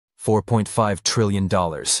$4.5 trillion.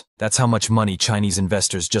 That's how much money Chinese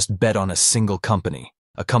investors just bet on a single company.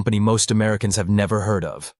 A company most Americans have never heard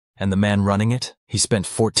of. And the man running it? He spent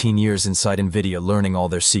 14 years inside Nvidia learning all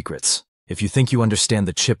their secrets. If you think you understand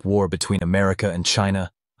the chip war between America and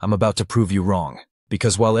China, I'm about to prove you wrong.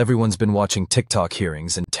 Because while everyone's been watching TikTok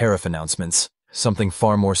hearings and tariff announcements, something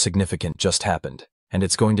far more significant just happened. And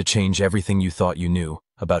it's going to change everything you thought you knew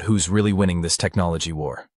about who's really winning this technology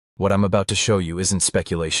war. What I'm about to show you isn't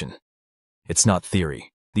speculation. It's not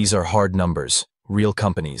theory. These are hard numbers, real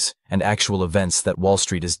companies, and actual events that Wall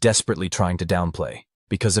Street is desperately trying to downplay.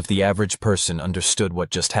 Because if the average person understood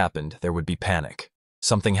what just happened, there would be panic.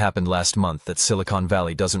 Something happened last month that Silicon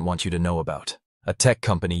Valley doesn't want you to know about. A tech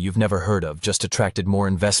company you've never heard of just attracted more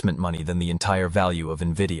investment money than the entire value of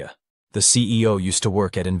Nvidia. The CEO used to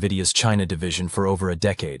work at Nvidia's China division for over a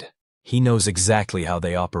decade. He knows exactly how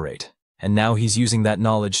they operate. And now he's using that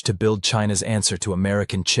knowledge to build China's answer to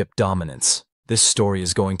American chip dominance. This story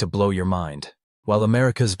is going to blow your mind. While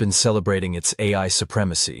America's been celebrating its AI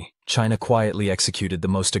supremacy, China quietly executed the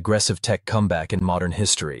most aggressive tech comeback in modern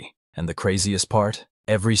history. And the craziest part?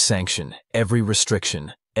 Every sanction, every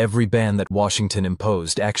restriction, every ban that Washington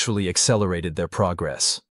imposed actually accelerated their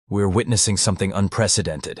progress. We're witnessing something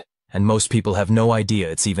unprecedented, and most people have no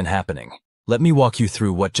idea it's even happening. Let me walk you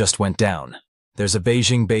through what just went down. There's a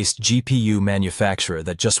Beijing-based GPU manufacturer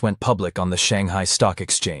that just went public on the Shanghai Stock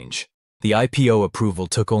Exchange. The IPO approval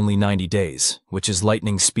took only 90 days, which is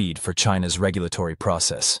lightning speed for China's regulatory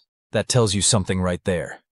process. That tells you something right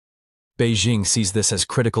there. Beijing sees this as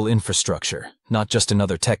critical infrastructure, not just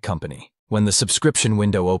another tech company. When the subscription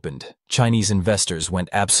window opened, Chinese investors went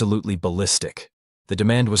absolutely ballistic. The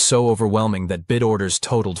demand was so overwhelming that bid orders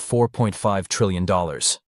totaled $4.5 trillion.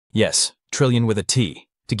 Yes, trillion with a T.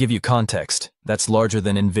 To give you context, that's larger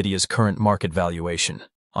than Nvidia's current market valuation.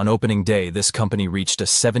 On opening day, this company reached a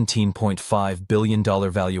 $17.5 billion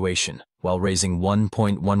valuation, while raising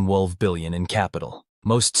 $1.12 billion in capital.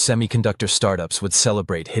 Most semiconductor startups would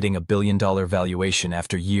celebrate hitting a billion-dollar valuation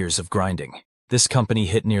after years of grinding. This company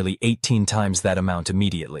hit nearly 18 times that amount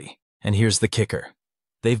immediately. And here's the kicker.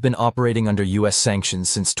 They've been operating under US sanctions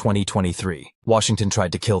since 2023. Washington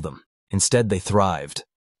tried to kill them. Instead, they thrived.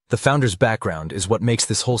 The founder's background is what makes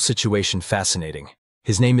this whole situation fascinating.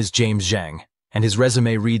 His name is James Zhang, and his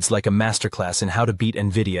resume reads like a masterclass in how to beat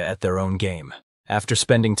Nvidia at their own game. After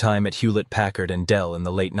spending time at Hewlett-Packard and Dell in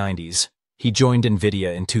the late 90s, he joined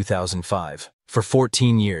Nvidia in 2005. For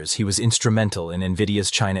 14 years, he was instrumental in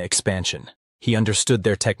Nvidia's China expansion. He understood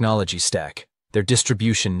their technology stack, their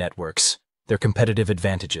distribution networks, their competitive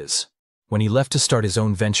advantages. When he left to start his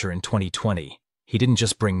own venture in 2020, he didn't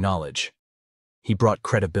just bring knowledge. He brought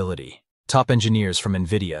credibility. Top engineers from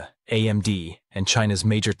Nvidia, AMD, and China's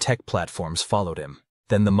major tech platforms followed him.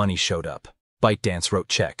 Then the money showed up. ByteDance wrote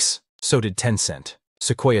checks. So did Tencent.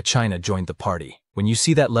 Sequoia China joined the party. When you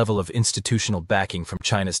see that level of institutional backing from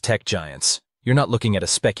China's tech giants, you're not looking at a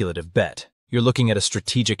speculative bet. You're looking at a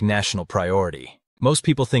strategic national priority. Most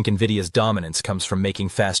people think Nvidia's dominance comes from making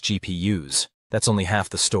fast GPUs. That's only half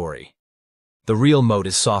the story. The real moat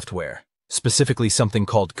is software, specifically something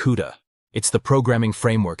called CUDA. It's the programming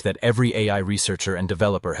framework that every AI researcher and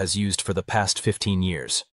developer has used for the past 15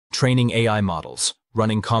 years. Training AI models,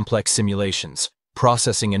 running complex simulations,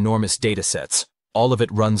 processing enormous datasets, all of it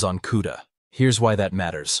runs on CUDA. Here's why that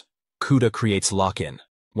matters. CUDA creates lock-in.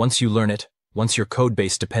 Once you learn it, once your code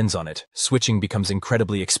base depends on it, switching becomes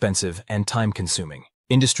incredibly expensive and time-consuming.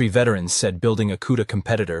 Industry veterans said building a CUDA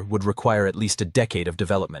competitor would require at least a decade of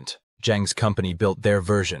development. Zhang's company built their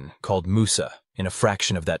version, called Musa, in a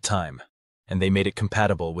fraction of that time. And they made it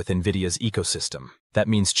compatible with Nvidia's ecosystem. That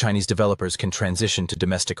means Chinese developers can transition to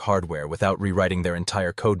domestic hardware without rewriting their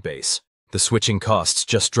entire code base. The switching costs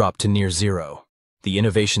just dropped to near zero. The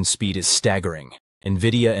innovation speed is staggering.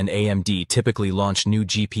 Nvidia and AMD typically launch new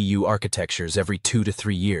GPU architectures every 2 to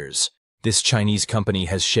 3 years. This Chinese company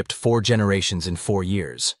has shipped 4 generations in 4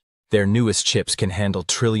 years. Their newest chips can handle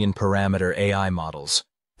trillion-parameter AI models,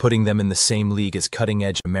 putting them in the same league as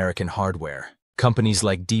cutting-edge American hardware. Companies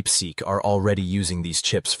like DeepSeek are already using these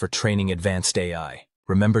chips for training advanced AI.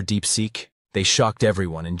 Remember DeepSeek? They shocked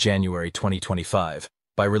everyone in January 2025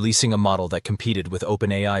 by releasing a model that competed with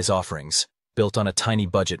OpenAI's offerings, built on a tiny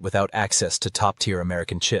budget without access to top-tier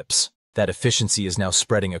American chips. That efficiency is now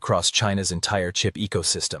spreading across China's entire chip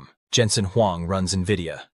ecosystem. Jensen Huang runs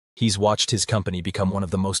Nvidia. He's watched his company become one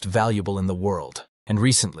of the most valuable in the world. And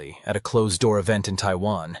recently, at a closed-door event in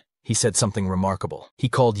Taiwan, he said something remarkable. He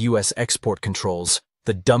called U.S. export controls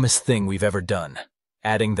the dumbest thing we've ever done,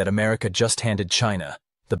 adding that America just handed China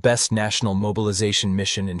the best national mobilization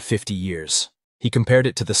mission in 50 years. He compared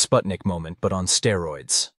it to the Sputnik moment, but on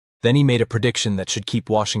steroids. Then he made a prediction that should keep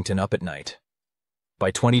Washington up at night.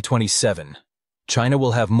 By 2027, China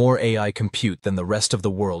will have more AI compute than the rest of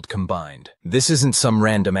the world combined. This isn't some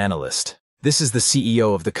random analyst. This is the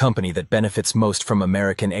CEO of the company that benefits most from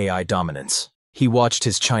American AI dominance. He watched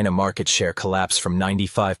his China market share collapse from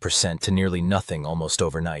 95% to nearly nothing almost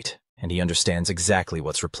overnight, and he understands exactly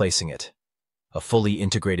what's replacing it. A fully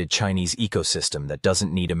integrated Chinese ecosystem that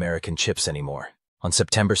doesn't need American chips anymore. On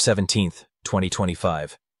September 17,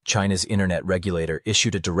 2025, China's internet regulator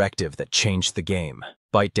issued a directive that changed the game.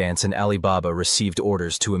 ByteDance and Alibaba received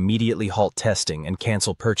orders to immediately halt testing and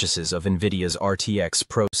cancel purchases of Nvidia's RTX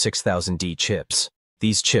Pro 6000D chips.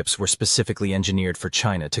 These chips were specifically engineered for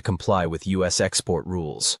China to comply with US export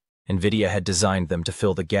rules. Nvidia had designed them to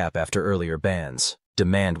fill the gap after earlier bans.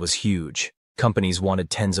 Demand was huge. Companies wanted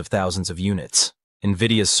tens of thousands of units.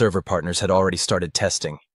 Nvidia's server partners had already started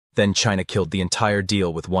testing. Then China killed the entire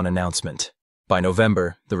deal with one announcement. By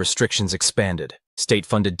November, the restrictions expanded.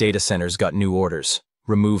 State-funded data centers got new orders.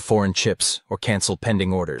 Remove foreign chips or cancel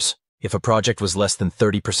pending orders. If a project was less than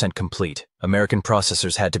 30% complete, American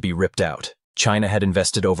processors had to be ripped out. China had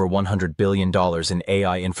invested over $100 billion in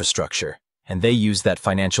AI infrastructure, and they used that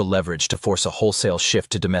financial leverage to force a wholesale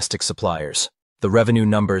shift to domestic suppliers. The revenue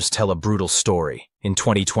numbers tell a brutal story. In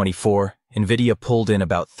 2024, Nvidia pulled in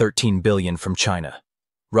about $13 billion from China,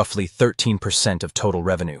 roughly 13% of total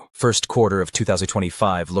revenue. First quarter of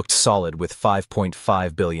 2025 looked solid with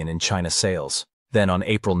 $5.5 billion in China sales. Then on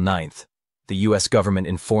April 9th, the US government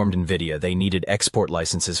informed Nvidia they needed export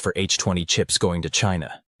licenses for H20 chips going to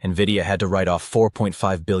China. Nvidia had to write off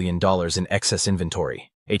 $4.5 billion in excess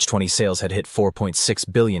inventory. H20 sales had hit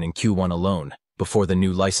 $4.6 billion in Q1 alone, before the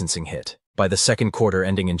new licensing hit. By the second quarter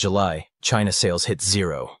ending in July, China sales hit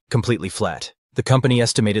zero, completely flat. The company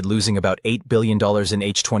estimated losing about $8 billion in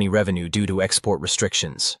H20 revenue due to export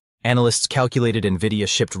restrictions. Analysts calculated Nvidia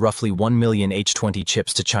shipped roughly 1 million H20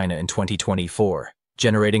 chips to China in 2024,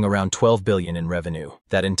 generating around $12 billion in revenue.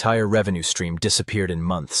 That entire revenue stream disappeared in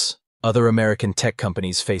months. Other American tech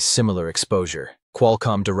companies face similar exposure.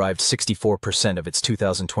 Qualcomm derived 64% of its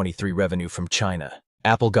 2023 revenue from China.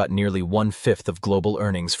 Apple got nearly 1/5 of global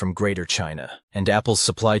earnings from Greater China. And Apple's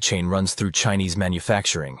supply chain runs through Chinese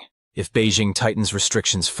manufacturing. If Beijing tightens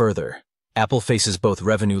restrictions further, Apple faces both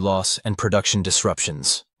revenue loss and production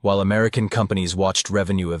disruptions. While American companies watched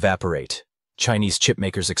revenue evaporate, Chinese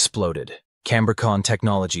chipmakers exploded. Cambricon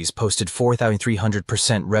Technologies posted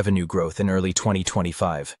 4,300% revenue growth in early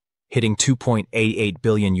 2025, hitting 2.88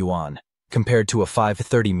 billion yuan, compared to a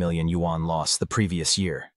 530 million yuan loss the previous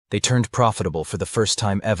year. They turned profitable for the first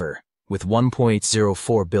time ever, with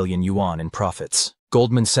 1.04 billion yuan in profits.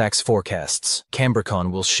 Goldman Sachs forecasts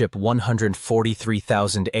Cambricon will ship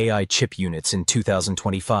 143,000 AI chip units in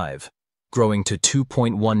 2025, growing to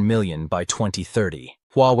 2.1 million by 2030.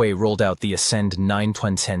 Huawei rolled out the Ascend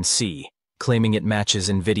 910C, claiming it matches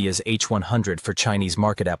Nvidia's H100 for Chinese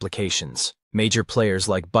market applications. Major players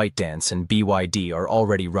like ByteDance and BYD are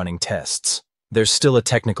already running tests. There's still a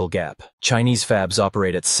technical gap. Chinese fabs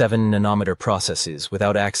operate at 7-nanometer processes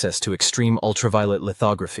without access to extreme ultraviolet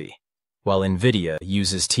lithography, while Nvidia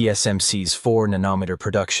uses TSMC's 4-nanometer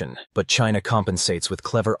production, but China compensates with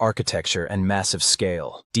clever architecture and massive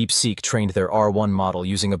scale. DeepSeek trained their R1 model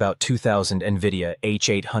using about 2,000 Nvidia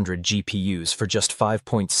H800 GPUs for just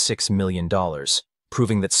 $5.6 million,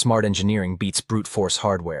 proving that smart engineering beats brute force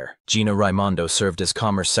hardware. Gina Raimondo served as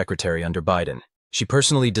Commerce Secretary under Biden. She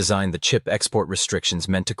personally designed the chip export restrictions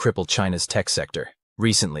meant to cripple China's tech sector.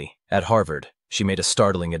 Recently, at Harvard, she made a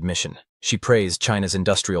startling admission. She praised China's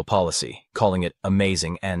industrial policy, calling it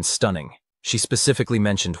amazing and stunning. She specifically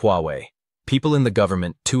mentioned Huawei. People in the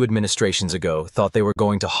government 2 administrations ago thought they were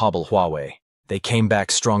going to hobble Huawei. They came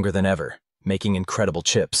back stronger than ever, making incredible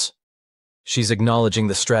chips. She's acknowledging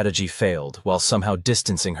the strategy failed while somehow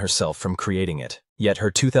distancing herself from creating it. Yet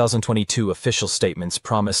her 2022 official statements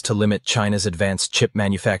promised to limit China's advanced chip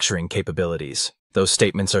manufacturing capabilities. Those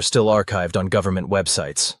statements are still archived on government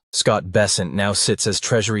websites. Scott Bessent now sits as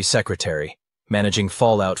Treasury Secretary, managing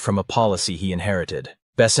fallout from a policy he inherited.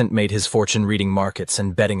 Bessent made his fortune reading markets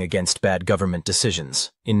and betting against bad government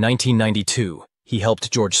decisions. In 1992, he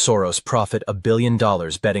helped George Soros profit $1 billion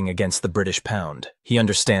betting against the British pound. He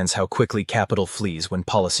understands how quickly capital flees when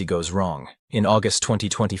policy goes wrong. In August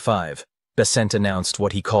 2025, Bessent announced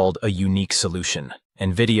what he called a unique solution.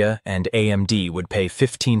 Nvidia and AMD would pay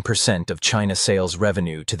 15% of China sales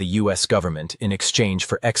revenue to the US government in exchange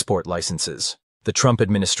for export licenses. The Trump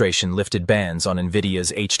administration lifted bans on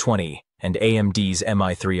Nvidia's H20 and AMD's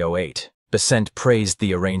MI308. Bessent praised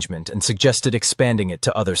the arrangement and suggested expanding it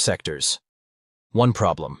to other sectors. One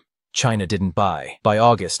problem: China didn't buy. By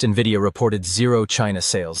August, Nvidia reported zero China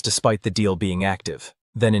sales despite the deal being active.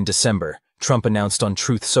 Then in December, Trump announced on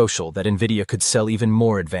Truth Social that Nvidia could sell even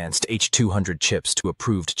more advanced H200 chips to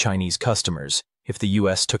approved Chinese customers if the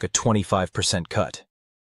US took a 25% cut.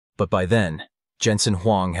 But by then, Jensen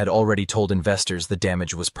Huang had already told investors the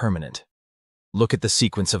damage was permanent. Look at the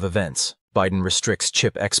sequence of events. Biden restricts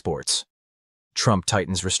chip exports. Trump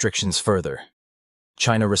tightens restrictions further.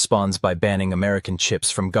 China responds by banning American chips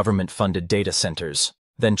from government-funded data centers.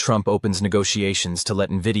 Then Trump opens negotiations to let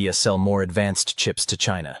Nvidia sell more advanced chips to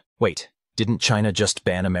China. Wait, didn't China just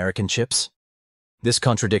ban American chips? This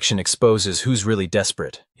contradiction exposes who's really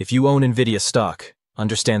desperate. If you own Nvidia stock,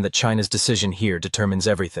 understand that China's decision here determines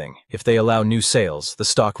everything. If they allow new sales, the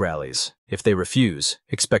stock rallies. If they refuse,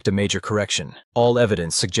 expect a major correction. All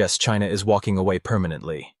evidence suggests China is walking away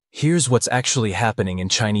permanently. Here's what's actually happening in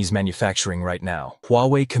Chinese manufacturing right now.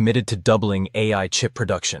 Huawei committed to doubling AI chip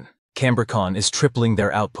production. Cambricon is tripling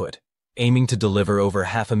their output, aiming to deliver over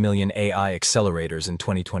 500,000 AI accelerators in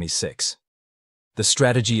 2026. The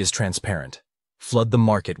strategy is transparent. Flood the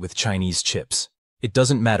market with Chinese chips. It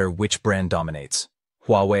doesn't matter which brand dominates,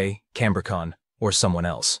 Huawei, Cambricon, or someone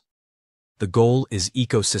else. The goal is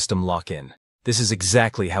ecosystem lock-in. This is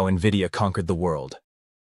exactly how Nvidia conquered the world.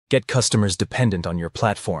 Get customers dependent on your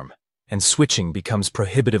platform, and switching becomes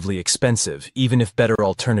prohibitively expensive even if better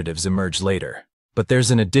alternatives emerge later. But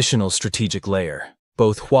there's an additional strategic layer.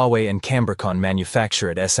 Both Huawei and Cambricon manufacture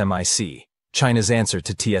at SMIC, China's answer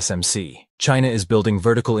to TSMC. China is building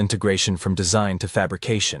vertical integration from design to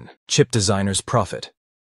fabrication. Chip designers profit.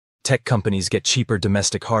 Tech companies get cheaper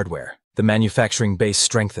domestic hardware. The manufacturing base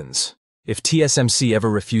strengthens. If TSMC ever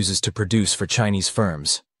refuses to produce for Chinese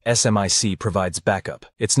firms, SMIC provides backup.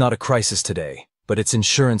 It's not a crisis today, but it's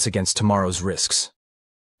insurance against tomorrow's risks.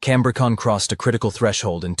 Cambricon crossed a critical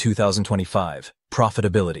threshold in 2025,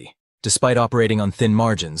 profitability. Despite operating on thin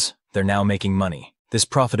margins, they're now making money. This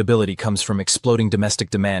profitability comes from exploding domestic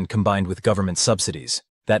demand combined with government subsidies.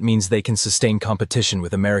 That means they can sustain competition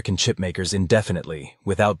with American chipmakers indefinitely,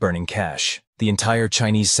 without burning cash. The entire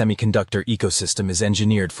Chinese semiconductor ecosystem is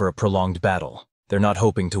engineered for a prolonged battle. They're not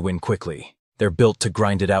hoping to win quickly. They're built to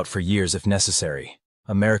grind it out for years if necessary.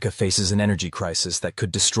 America faces an energy crisis that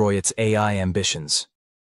could destroy its AI ambitions.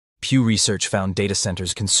 Pew Research found data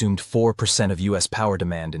centers consumed 4% of U.S. power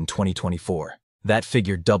demand in 2024. That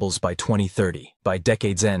figure doubles by 2030. By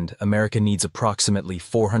decade's end, America needs approximately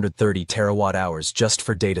 430 terawatt-hours just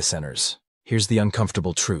for data centers. Here's the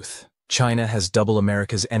uncomfortable truth. China has double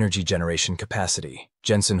America's energy generation capacity.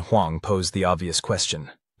 Jensen Huang posed the obvious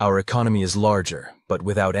question. Our economy is larger, but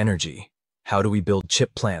without energy. How do we build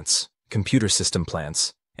chip plants, computer system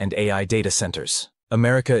plants, and AI data centers?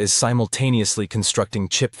 America is simultaneously constructing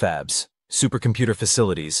chip fabs, supercomputer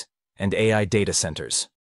facilities, and AI data centers.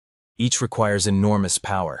 Each requires enormous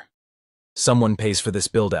power. Someone pays for this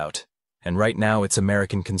build-out, and right now it's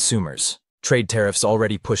American consumers. Trade tariffs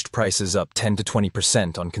already pushed prices up 10 to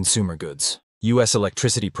 20% on consumer goods. U.S.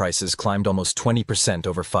 electricity prices climbed almost 20%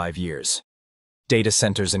 over 5 years. Data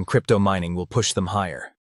centers and crypto mining will push them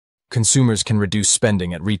higher. Consumers can reduce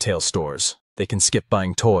spending at retail stores. They can skip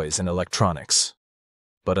buying toys and electronics.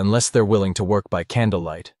 But unless they're willing to work by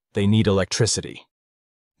candlelight, they need electricity.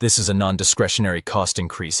 This is a non-discretionary cost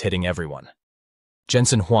increase hitting everyone.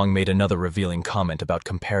 Jensen Huang made another revealing comment about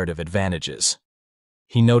comparative advantages.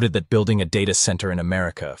 He noted that building a data center in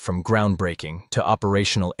America from groundbreaking to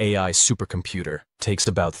operational AI supercomputer takes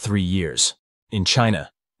about 3 years. In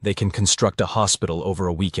China, they can construct a hospital over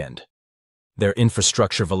a weekend. Their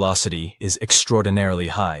infrastructure velocity is extraordinarily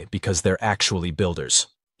high because they're actually builders.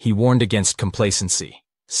 He warned against complacency,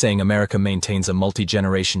 saying America maintains a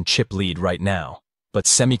multi-generation chip lead right now, but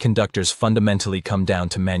semiconductors fundamentally come down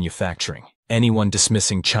to manufacturing. Anyone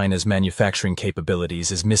dismissing China's manufacturing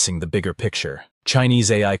capabilities is missing the bigger picture.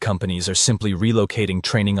 Chinese AI companies are simply relocating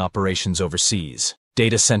training operations overseas.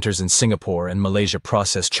 Data centers in Singapore and Malaysia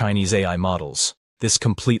process Chinese AI models. This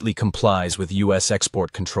completely complies with U.S.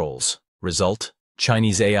 export controls. Result?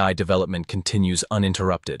 Chinese AI development continues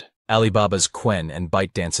uninterrupted. Alibaba's Qwen and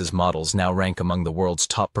ByteDance's models now rank among the world's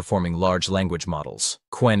top-performing large language models.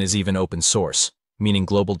 Qwen is even open source, meaning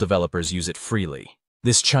global developers use it freely.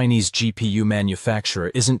 This Chinese GPU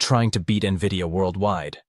manufacturer isn't trying to beat Nvidia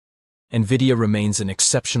worldwide. Nvidia remains an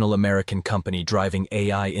exceptional American company driving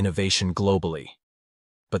AI innovation globally.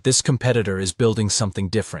 But this competitor is building something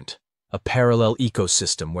different, a parallel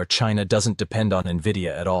ecosystem where China doesn't depend on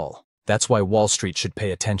Nvidia at all. That's why Wall Street should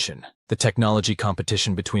pay attention. The technology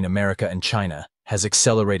competition between America and China has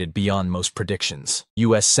accelerated beyond most predictions.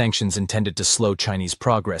 U.S. sanctions intended to slow Chinese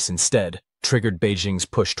progress instead triggered Beijing's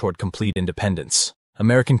push toward complete independence.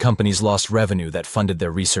 American companies lost revenue that funded their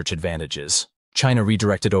research advantages. China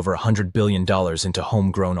redirected over $100 billion into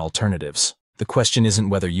homegrown alternatives. The question isn't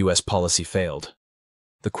whether US policy failed.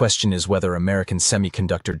 The question is whether American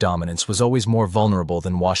semiconductor dominance was always more vulnerable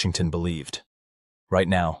than Washington believed. Right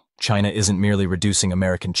now, China isn't merely reducing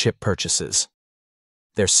American chip purchases.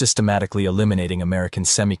 They're systematically eliminating American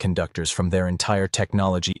semiconductors from their entire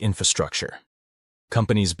technology infrastructure.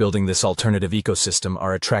 Companies building this alternative ecosystem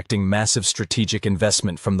are attracting massive strategic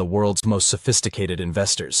investment from the world's most sophisticated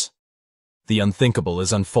investors. The unthinkable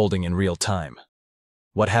is unfolding in real time.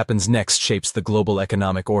 What happens next shapes the global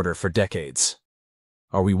economic order for decades.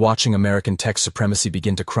 Are we watching American tech supremacy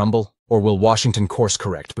begin to crumble, or will Washington course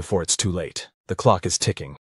correct before it's too late? The clock is ticking.